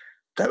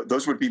that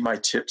those would be my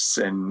tips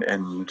and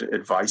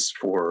advice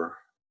for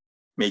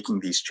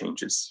making these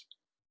changes.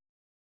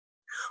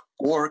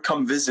 Or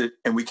come visit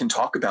and we can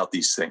talk about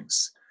these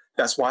things.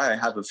 That's why I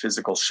have a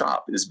physical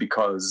shop, is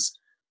because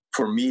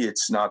for me,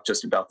 it's not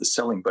just about the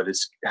selling, but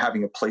it's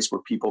having a place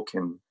where people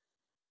can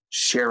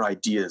share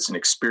ideas and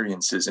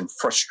experiences and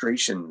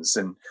frustrations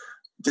and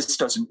this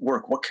doesn't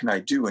work, what can I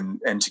do?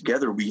 And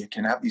together we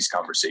can have these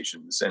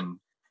conversations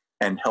and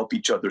help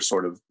each other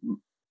sort of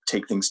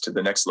take things to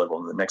the next level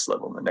and the next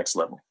level and the next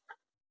level.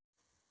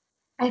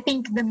 I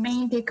think the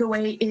main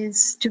takeaway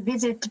is to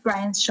visit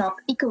Brian's shop,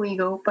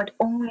 EcoEgo, but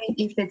only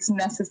if it's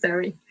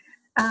necessary.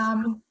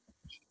 Brian,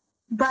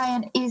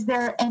 is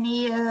there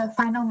any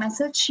final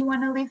message you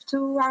want to leave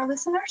to our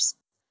listeners?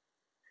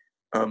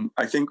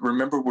 I think,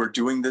 remember, we're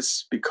doing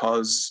this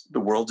because the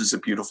world is a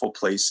beautiful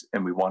place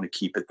and we want to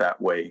keep it that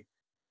way.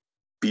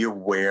 Be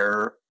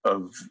aware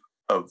of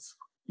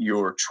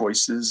your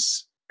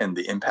choices and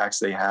the impacts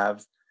they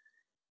have.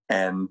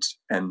 And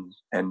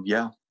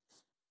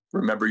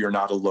remember, you're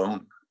not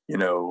alone.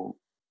 A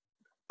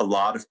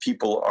lot of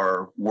people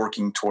are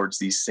working towards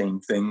these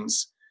same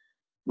things.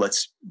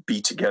 Let's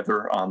be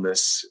together on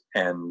this,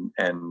 and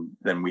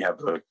then we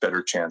have a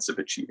better chance of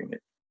achieving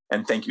it.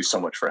 And thank you so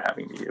much for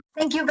having me.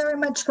 Thank you very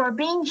much for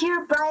being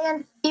here,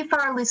 Brian. If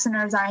our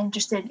listeners are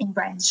interested in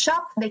Brian's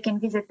shop, they can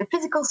visit the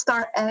physical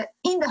store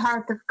in the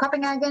heart of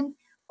Copenhagen,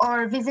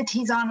 or visit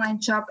his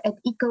online shop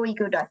at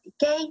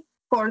ecoego.dk.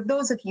 For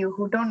those of you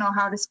who don't know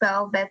how to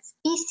spell, that's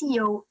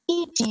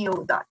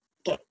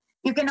ecoego.dk.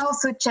 You can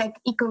also check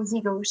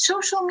EcoZego's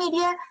social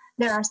media.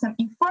 There are some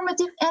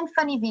informative and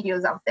funny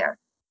videos out there.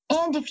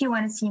 And if you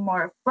want to see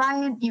more of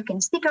Brian, you can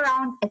stick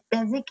around at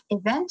Danzig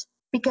event,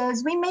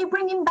 because we may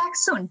bring him back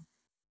soon.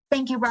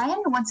 Thank you,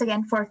 Brian, once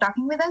again for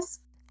talking with us.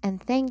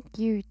 And thank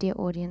you, dear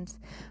audience,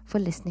 for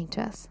listening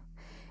to us.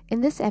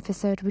 In this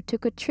episode, we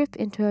took a trip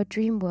into our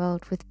dream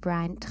world with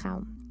Brian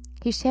Traum.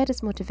 He shared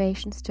his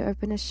motivations to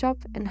open a shop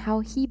and how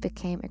he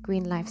became a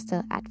green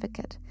lifestyle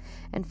advocate,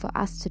 and for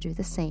us to do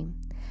the same,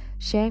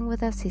 sharing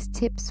with us his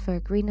tips for a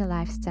greener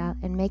lifestyle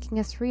and making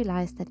us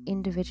realize that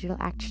individual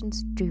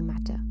actions do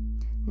matter.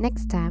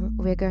 Next time,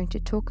 we're going to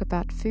talk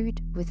about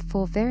food with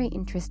 4 very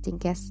interesting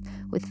guests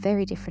with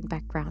very different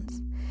backgrounds.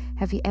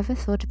 Have you ever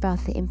thought about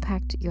the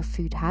impact your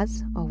food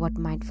has, or what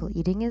mindful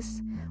eating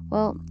is?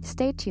 Well,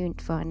 stay tuned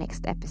for our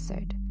next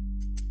episode.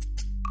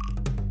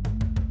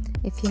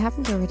 If you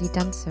haven't already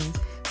done so,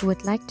 we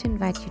would like to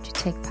invite you to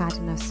take part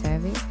in our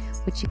survey,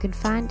 which you can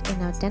find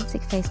in our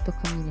Danzig Facebook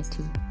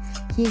community.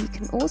 Here you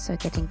can also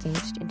get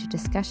engaged into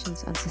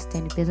discussions on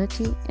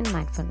sustainability and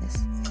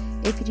mindfulness.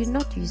 If you do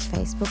not use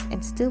Facebook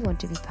and still want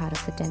to be part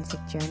of the Danzig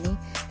journey,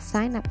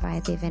 sign up via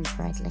the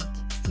Eventbrite link.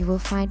 You will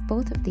find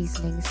both of these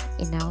links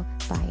in our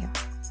bio.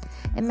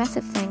 A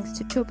massive thanks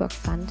to Tuborg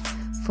Fund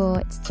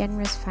for its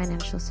generous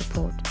financial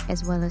support,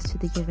 as well as to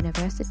the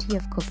University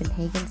of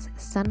Copenhagen's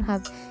Sun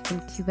Hub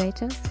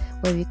Incubator,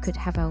 where we could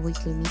have our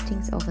weekly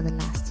meetings over the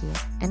last year,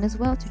 and as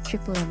well to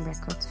Triple M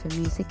Records for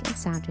music and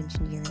sound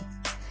engineering.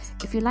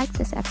 If you liked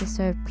this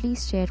episode,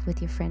 please share it with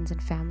your friends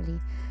and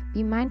family.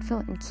 Be mindful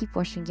and keep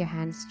washing your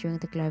hands during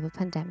the global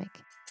pandemic.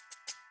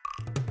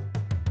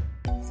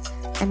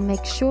 And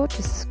make sure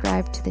to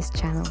subscribe to this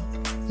channel.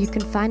 You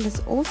can find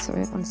us also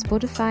on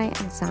Spotify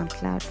and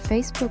SoundCloud,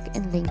 Facebook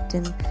and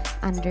LinkedIn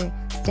under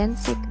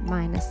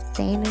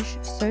Danzig-Danish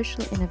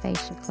Social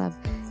Innovation Club,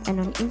 and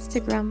on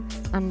Instagram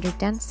under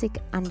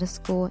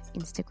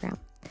Danzig_Instagram.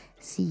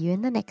 See you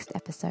in the next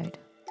episode.